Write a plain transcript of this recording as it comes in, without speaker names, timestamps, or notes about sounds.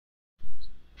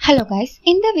Hello guys,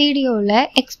 in the video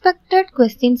expected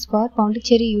questions for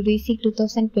Pondicherry UDC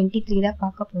 2023 da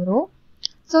paaka porom.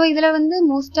 So idhula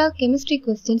most chemistry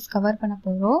questions cover panna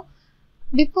porom.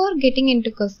 Before getting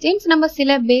into questions, நம்ம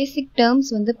சில basic terms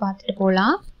பார்த்துட்டு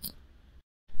போலாம்.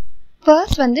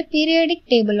 First periodic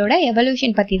table ஓட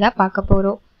evolution பத்தி தான் பார்க்க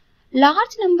போறோம்.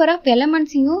 Large number of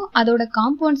elements அதோட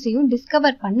compounds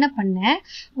discover பண்ண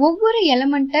ஒவ்வொரு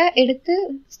element எடுத்து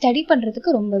ஸ்டடி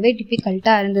பண்றதுக்கு ரொம்பவே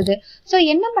டிஃபிகல்ட்டா இருந்தது. சோ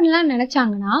என்ன பண்ணலாம்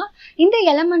நினைச்சாங்கன்னா இந்த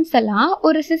எலிமெண்ட்ஸ் எல்லாம்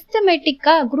ஒரு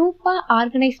சிஸ்டமேட்டிக்கா குரூப்பா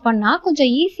ஆர்கனைஸ் பண்ணா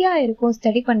கொஞ்சம் ஈஸியா இருக்கும்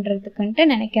ஸ்டடி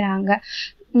பண்றதுக்குன்னு நினைக்கிறாங்க.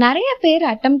 நிறைய பேர்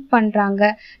அட்டெம்ப்ட்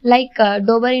பண்றாங்க. Like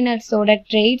டோபரினர்ஸோட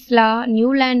trades law,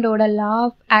 நியூலாண்டோட law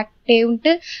of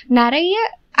ஆக்டிவ்ன்ட்டு நிறைய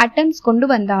அட்டெம்ப்ட்ஸ் கொண்டு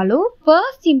வந்தாலும்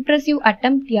ஃபர்ஸ்ட் இம்ப்ரெசிவ்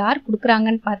அட்டெம்ப்ட் யார்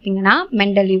கொடுக்குறாங்கன்னு பார்த்தீங்கன்னா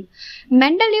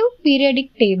மெண்டலிவ்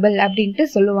பீரியடிக் டேபிள் அப்படின்ட்டு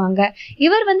சொல்லுவாங்க.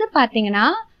 இவர் பார்த்தீங்கன்னா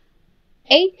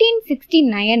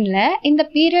 1869ல இந்த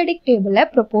பீரியடிக் டேபிளை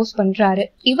ப்ரொபோஸ் பண்றாரு.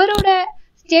 இவரோட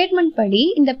ஸ்டேட்மெண்ட் படி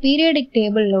இந்த periodic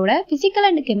டேபிளோட physical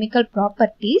and chemical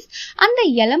properties அந்த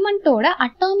எலமெண்டோட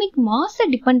அட்டாமிக் மாஸை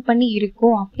டிபெண்ட் பண்ணி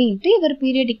இருக்கும் அப்படின்ட்டு இவர்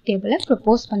பீரியடிக் டேபிளை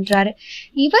ப்ரொபோஸ் பண்றாரு.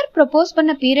 இவர் ப்ரொபோஸ்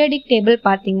பண்ண பீரியடிக் டேபிள்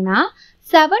பார்த்தீங்கன்னா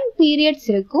 7 periods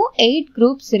இருக்கும், 8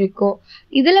 groups இருக்கும்.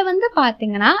 இதுல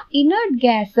பாத்தீங்கன்னா inert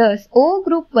gases O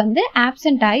group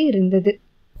absent ஆகி இருந்தது.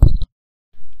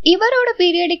 இவரோட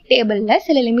பீரியடிக் டேபிள்ல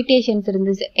சில லிமிடேஷன்ஸ்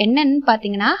இருந்துச்சு. என்னன்னு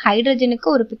பாத்தீங்கன்னா ஹைட்ரஜனுக்கு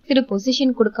ஒரு பிக்ஸ்டு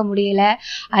பொசிஷன் கொடுக்க முடியல,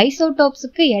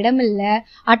 ஐசோடோப்ஸுக்கு இடம் இல்ல,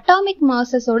 அட்டாமிக்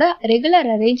மாசஸோட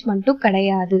ரெகுலர் அரேஞ்ச்மெண்ட்டும்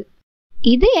கிடையாது.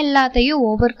 இது எல்லாத்தையும்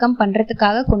ஓவர் கம்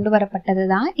பண்றதுக்காக கொண்டு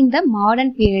வரப்பட்டதுதான் இந்த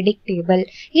மாடர்ன் பீரியடிக் டேபிள்.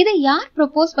 இதை யார்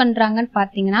ப்ரொபோஸ் பண்றாங்கன்னு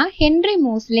பாத்தீங்கன்னா ஹென்ரி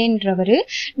மோஸ்லேன்றவரு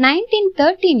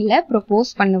 1913ல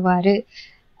ப்ரொபோஸ் பண்ணுவாரு.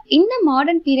 இந்த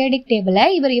மாடர்ன் பீரியடிக் டேபிளை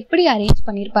இவர் எப்படி அரேஞ்ச்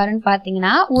பண்ணிருப்பாருன்னு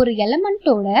பாத்தீங்கன்னா ஒரு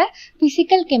எலமெண்டோட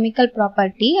பிசிக்கல் கெமிக்கல்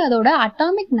ப்ராப்பர்ட்டி அதோட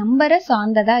அட்டாமிக் நம்பரை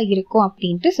சார்ந்ததா இருக்கும்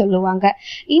அப்படின்ட்டு சொல்லுவாங்க.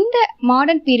 இந்த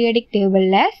மாடர்ன் பீரியடிக்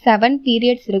டேபிள்ல 7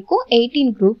 periods இருக்கும்,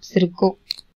 18 groups இருக்கும்.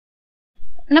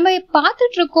 நம்ம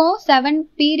பார்த்துட்டு இருக்கோம் 7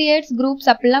 periods groups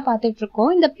அப்படிலாம் பார்த்துட்டு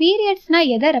இருக்கோம். இந்த பீரியட்ஸ்னா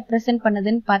எதை ரெப்ரசென்ட்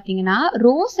பண்ணுதுன்னு பாத்தீங்கன்னா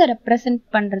ரோஸை ரெப்ரசென்ட்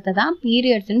பண்றதை தான்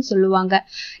பீரியட்ஸ்ன்னு சொல்லுவாங்க.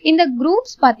 இந்த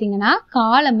குரூப்ஸ் பாத்தீங்கன்னா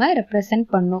காலமை ரெப்ரசென்ட்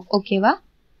பண்ணும். ஓகேவா?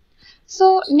 ஸோ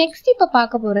நெக்ஸ்ட் இப்ப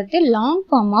பார்க்க போறது long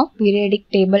form of periodic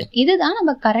table. இதுதான்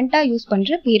நம்ம கரண்டா யூஸ்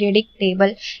பண்ற பீரியடிக்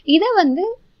டேபிள். இதை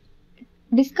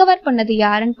டிஸ்கவர் பண்ணது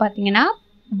யாருன்னு பாத்தீங்கன்னா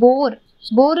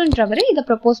போர்ன்றவர் இதை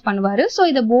ப்ரொபோஸ் பண்ணுவாரு. ஸோ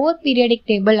இதை போர் பீரியடிக்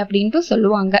டேபிள் அப்படின்ட்டு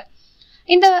சொல்லுவாங்க.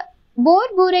 இந்த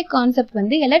போர்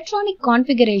கான்செப்ட் எலக்ட்ரானிக்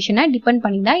கான்ஃபிகரேஷனை டிபெண்ட்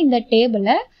பண்ணி தான் இந்த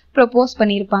டேபிளை ப்ரொபோஸ்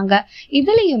பண்ணியிருப்பாங்க.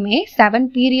 இதுலயுமே 7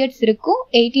 periods இருக்கும்,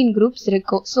 18 groups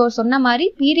இருக்கும். ஸோ சொன்ன மாதிரி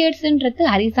பீரியட்ஸ்ன்றது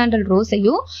ஹரிசாண்டல்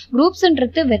ரோஸையும்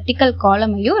குரூப்ஸ்ன்றது வெர்டிக்கல்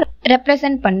காலமையும்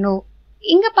ரெப்ரசென்ட் பண்ணும்.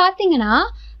 இங்க பாத்தீங்கன்னா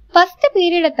ஃபர்ஸ்ட்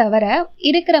பீரியடை தவிர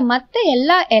இருக்கிற மற்ற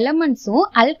எல்லா எலமெண்ட்ஸும்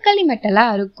அல்கலி மெட்டலா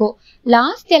இருக்கும்.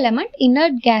 லாஸ்ட் எலமெண்ட்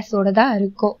இனர்ட் கேஸோட தான்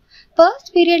இருக்கும்.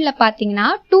 ஃபர்ஸ்ட் பீரியட்ல பாத்தீங்கன்னா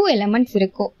 2 elements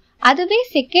இருக்கும். அதுவே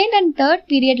செகண்ட் அண்ட் தேர்ட்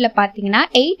பீரியட்ல பாத்தீங்கன்னா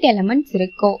 8 elements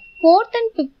இருக்கும். ஃபோர்த்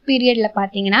அண்ட் ஃபிஃப்த் பீரியட்ல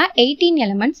பாத்தீங்கன்னா 18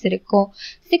 elements இருக்கும்.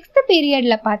 சிக்ஸ்த்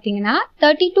பீரியட்ல பாத்தீங்கன்னா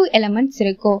 32 elements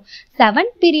இருக்கும்.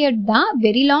 செவன்த் பீரியட் தான்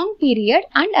வெரி லாங் பீரியட்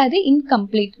அண்ட் அது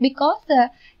இன்கம்ப்ளீட். பிகாஸ்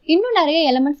இன்னும் நிறைய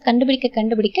எலிமெண்ட்ஸ்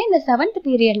கண்டுபிடிக்க இந்த 7th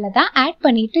பீரியட்ல தான் ஆட்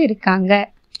பண்ணிட்டு இருக்காங்க.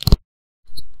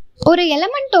 ஒரு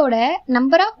எலிமெண்டோட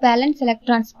நம்பர் ஆஃப் வேலன்ஸ்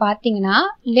எலக்ட்ரான்ஸ் பாத்தீங்கன்னா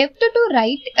லெஃப்ட் டு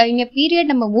ரைட் இங்க பீரியட்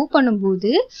நம்ம மூவ்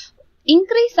பண்ணும்போது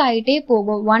இன்க்ரீஸ் ஆயிட்டே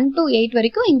போகும். 1 to 8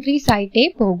 வரைக்கும் இன்க்ரீஸ் ஆயிட்டே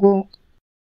போகும்.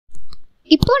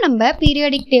 இப்போ நம்ம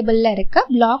பீரியாடிக் டேபிள்ல இருக்க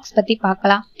பிளாக்ஸ் பத்தி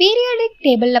பார்க்கலாம். பீரியாடிக்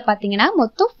டேபிள்ல பாத்தீங்கன்னா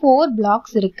மொத்தம் 4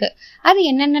 பிளாக்ஸ் இருக்கு. அது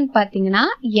என்னென்னு பாத்தீங்கன்னா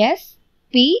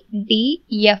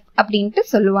SPDF அப்படின்ட்டு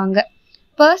சொல்லுவாங்க.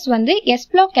 ஃபர்ஸ்ட் S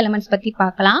பிளாக் எலிமெண்ட்ஸ் பத்தி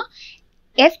பார்க்கலாம்.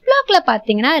 S பிளாக்ல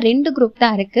பாத்தீங்கன்னா 2 குரூப்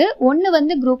தான் இருக்கு.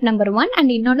 ஒன்னு குரூப் நம்பர் 1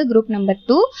 அண்ட் இன்னொன்னு குரூப் நம்பர்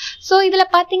 2. ஸோ இதுல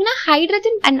பாத்தீங்கன்னா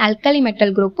hydrogen and alkali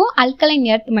metal குரூப்பும் alkaline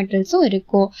earth மெட்டல்ஸும்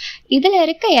இருக்கும். இதுல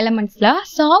இருக்க எலிமெண்ட்ஸ்ல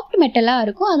சாஃப்ட் மெட்டலா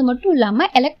இருக்கும். அது மட்டும் இல்லாம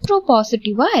எலக்ட்ரோ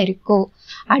பாசிட்டிவா இருக்கும்.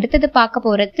 அடுத்தது பார்க்க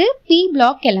போறது P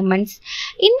பிளாக் எலிமெண்ட்ஸ்.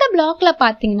 இந்த பிளாக்ல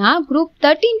பாத்தீங்கன்னா குரூப்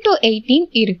 13 to 18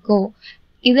 இருக்கும்.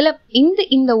 இதுல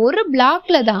இந்த ஒரு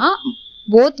பிளாக்ல தான்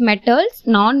போத் மெட்டல்ஸ்,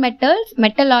 நான் மெட்டல்ஸ்,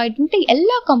 மெட்டலாய்டு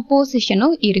எல்லா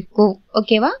கம்போசிஷனும் இருக்கும்.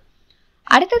 ஓகேவா?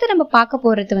 அடுத்தது நம்ம பார்க்க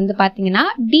போறது பாத்தீங்கன்னா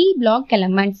D black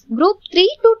elements. Group 3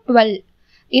 to 12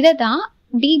 இதை தான்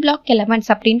D பிளாக்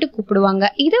எலிமெண்ட்ஸ் அப்படின்ட்டு கூப்பிடுவாங்க.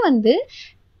 இது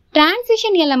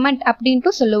டிரான்சிஷன் எலிமெண்ட்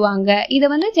அப்படின்ட்டு சொல்லுவாங்க.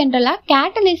 இதை ஜென்ரலா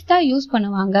கேட்டலிஸ்டா யூஸ்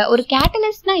பண்ணுவாங்க. ஒரு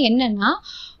கேட்டலிஸ்ட்னா என்னன்னா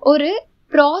ஒரு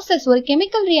ப்ராசஸ், ஒரு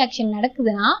கெமிக்கல் ரியாக்ஷன்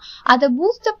நடக்குதுன்னா அதை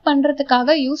பூஸ்ட் அப்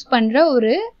பண்றதுக்காக யூஸ் பண்ற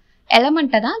ஒரு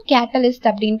எலமெண்ட்டை தான் கேட்டலிஸ்ட்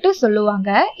அப்படின்ட்டு சொல்லுவாங்க.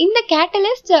 இந்த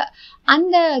கேட்டலிஸ்ட்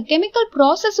அந்த கெமிக்கல்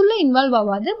ப்ராசஸ் உள்ள இன்வால்வ்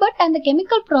ஆகாது, பட் அந்த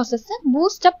கெமிக்கல் ப்ராசஸை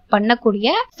பூஸ்ட் அப்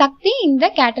பண்ணக்கூடிய சக்தி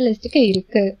இந்த கேட்டலிஸ்டுக்கு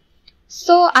இருக்கு.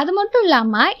 ஸோ அது மட்டும்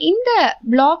இல்லாமல் இந்த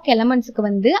பிளாக் எலமெண்ட்ஸுக்கு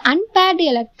வந்து அன்பேர்டு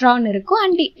எலக்ட்ரான் இருக்கும்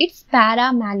and it's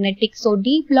paramagnetic. So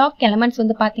D black elements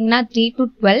வந்து பார்த்தீங்கன்னா 3 to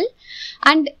 12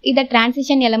 அண்ட் இதை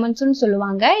டிரான்சிஷன் எலமெண்ட்ஸ்னு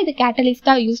சொல்லுவாங்க. இது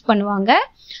கேட்டலிஸ்டாக யூஸ் பண்ணுவாங்க.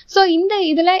 ஸோ இந்த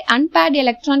இதில் அன்பேர்டு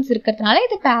எலக்ட்ரான்ஸ் இருக்கிறதுனால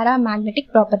இது பேராமேக்னெட்டிக்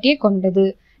ப்ராப்பர்ட்டியை கொண்டது.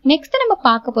 நெக்ஸ்ட் நம்ம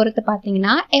பார்க்க போறது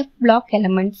பார்த்தீங்கன்னா எஃப் பிளாக்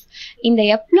எலமெண்ட்ஸ். இந்த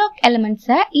F block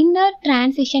எலமெண்ட்ஸை inner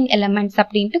transition elements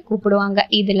அப்படின்ட்டு கூப்பிடுவாங்க.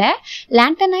 இதுல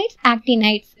லாண்டனைட்ஸ்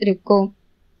ஆக்டினைட்ஸ் இருக்கும்.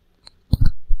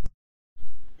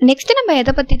 நெக்ஸ்ட் நம்ம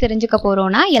எதை பத்தி தெரிஞ்சுக்க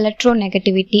போறோம்னா எலக்ட்ரோ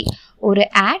நெகட்டிவிட்டி. ஒரு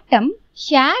ஆட்டம்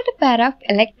ஷேர்டு பேர் ஆஃப்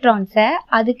எலக்ட்ரான்ஸை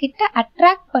அதுகிட்ட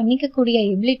அட்ராக்ட் பண்ணிக்கக்கூடிய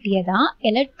எபிலிட்டியை தான்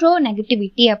எலக்ட்ரோ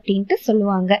நெகட்டிவிட்டி அப்படின்ட்டு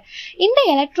சொல்லுவாங்க. இந்த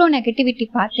எலக்ட்ரோ நெகட்டிவிட்டி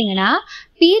பார்த்தீங்கன்னா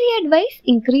பீரியட் வைஸ்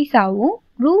இன்க்ரீஸ் ஆகும்,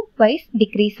 குரூப் வைஸ்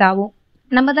டிக்ரீஸ் ஆகும்.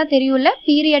 நம்ம தான் தெரியும்ல,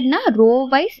 பீரியட்னா ரோ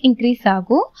வைஸ் இன்க்ரீஸ்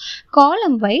ஆகும்,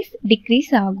 காலம் வைஸ்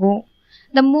டிக்ரீஸ் ஆகும்.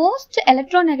 The most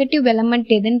electro negative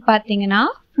element எதுன்னு பார்த்தீங்கன்னா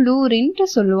ஃப்ளூரின்ட்டு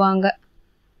சொல்லுவாங்க.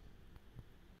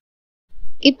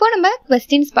 இப்போ நம்ம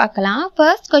கொஸ்டின்ஸ் பார்க்கலாம்.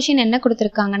 ஃபர்ஸ்ட் கொஸ்டின் என்ன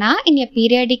கொடுத்துருக்காங்கன்னா, இன் எ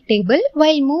periodic table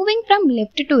while moving from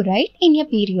left to right in a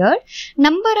period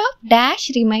number of dash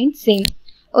remain same.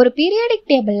 ஒரு பீரியாடிக்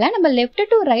டேபிளில் நம்ம லெஃப்ட்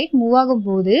டு ரைட் மூவ்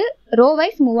ஆகும்போது, ரோ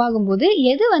வைஸ் மூவ் ஆகும்போது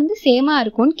எது வந்து சேமா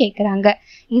இருக்கும்னு கேட்குறாங்க.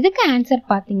 இதுக்கு ஆன்சர்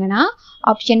பார்த்தீங்கன்னா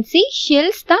ஆப்ஷன் சி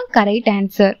ஷெல்ஸ் தான் கரெக்ட்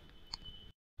ஆன்சர்.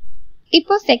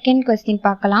 இப்போ செகண்ட் கொஸ்டின்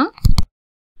பார்க்கலாம்.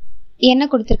 என்ன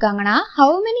கொடுத்துருக்காங்கன்னா,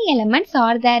 how many elements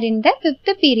R there in the 5th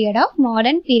period of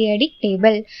modern periodic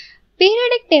table.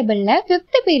 Periodic டேபிளில்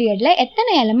 5th பீரியட்ல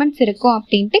எத்தனை எலிமெண்ட்ஸ் இருக்கும்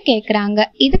அப்படின்ட்டு கேட்குறாங்க.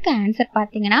 இதுக்கு ஆன்சர்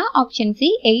பார்த்தீங்கன்னா ஆப்ஷன் சி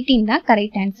 18 தான்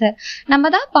கரெக்ட் ஆன்சர்.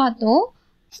 நம்ம தான் பார்த்தோம்,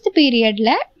 ஃபர்ஸ்ட்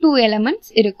பீரியட்ல 2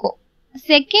 எலிமெண்ட்ஸ் இருக்கும்,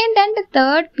 செகண்ட் அண்ட்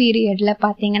தேர்ட் பீரியட்ல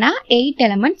பார்த்தீங்கன்னா 8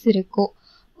 எலிமெண்ட்ஸ் இருக்கும்,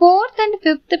 4th அண்ட்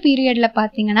 5th பீரியட்ல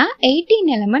பார்த்தீங்கன்னா 18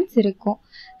 எலிமெண்ட்ஸ் இருக்கும்,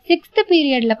 6th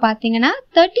பீரியட்ல பார்த்தீங்கன்னா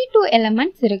 32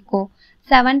 எலிமெண்ட்ஸ் இருக்கும்,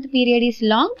 7th period is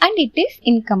long and it is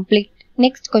incomplete.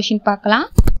 Next question பார்க்கலாம்.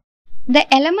 The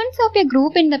elements of a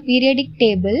group in the periodic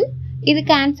table,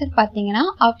 இதுக்கு ஆன்சர் பார்த்தீங்கன்னா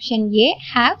option A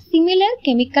have similar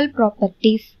chemical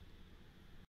properties.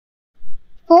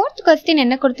 Fourth question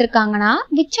என்ன கொடுத்துருக்காங்கன்னா,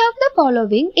 which of the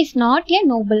following is not a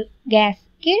noble gas.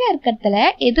 கீழே இருக்கிறதுல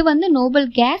எது வந்து Nobel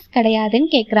case கிடையாதுன்னு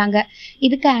கேட்குறாங்க.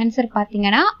 இதுக்கு ஆன்சர்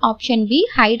பார்த்தீங்கன்னா ஆப்ஷன் பி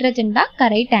ஹைட்ரஜன் தான்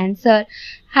கரெக்ட் ஆன்சர்.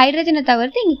 ஹைட்ரஜனை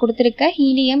தவிர்த்து இங்கே கொடுத்துருக்க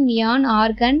ஹீலியம், நியான்,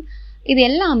 ஆர்கன் இது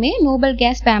எல்லாமே நோபல்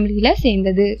கேஸ் ஃபேமிலியில்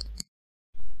சேர்ந்தது.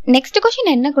 நெக்ஸ்ட்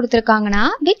கொஸ்டின் என்ன கொடுத்துருக்காங்கன்னா,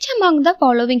 which among the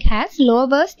following has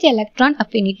lowest electron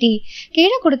affinity.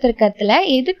 கீழே கொடுத்துருக்கிறதுல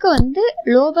எதுக்கு வந்து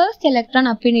lowest electron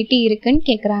affinity இருக்குன்னு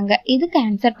கேட்குறாங்க. இதுக்கு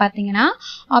ஆன்சர் பார்த்தீங்கன்னா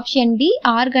ஆப்ஷன் டி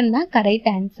ஆர்கன் தான் கரெக்ட்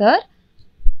ஆன்சர்.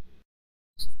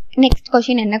 நெக்ஸ்ட்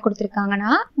கொஸ்டின் என்ன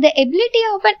கொடுத்துருக்காங்கன்னா, the ability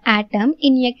of an atom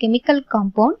in a chemical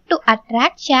compound to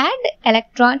attract shared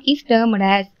electron is termed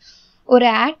as. ஒரு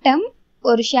ஆட்டம்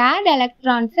ஒரு ஷேர்ட்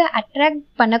எலக்ட்ரான்ஸை அட்ராக்ட்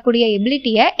பண்ணக்கூடிய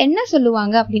எபிலிட்டியை என்ன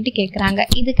சொல்லுவாங்க அப்படின்ட்டு கேட்குறாங்க.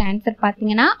 இதுக்கு ஆன்சர்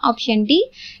பார்த்தீங்கன்னா ஆப்ஷன் டி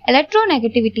எலக்ட்ரோ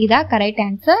நெகட்டிவிட்டி தான் கரெக்ட்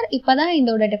ஆன்சர். இப்போ தான்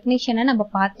இதோட டெஃபினேஷனை நம்ம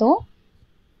பார்த்தோம்.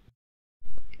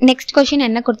 நெக்ஸ்ட் கொஸ்டின்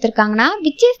என்ன கொடுத்துருக்காங்கன்னா,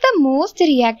 which is the most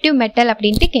reactive metal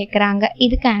அப்படின்ட்டு கேட்குறாங்க.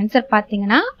 இதுக்கு ஆன்சர்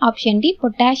பார்த்தீங்கன்னா ஆப்ஷன் டி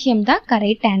பொட்டாசியம் தான்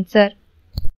கரெக்ட் ஆன்சர்.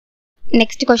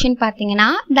 நெக்ஸ்ட் கொஸ்டின் பார்த்தீங்கன்னா,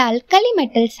 த alkali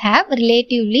metals have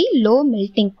relatively low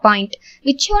melting point.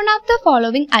 Which one of the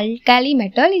following alkali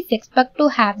metal is expect to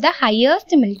have the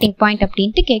highest melting point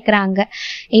அப்படின்ட்டு கேட்குறாங்க.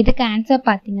 இதுக்கு answer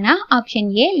பார்த்தீங்கன்னா option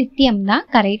A lithium தான்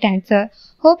correct answer.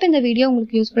 Hope இந்த video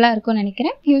உங்களுக்கு யூஸ்ஃபுல்லாக இருக்கும்னு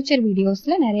நினைக்கிறேன். ஃபியூச்சர்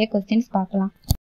வீடியோஸில் நிறைய கொஸ்டின்ஸ் பார்க்கலாம்.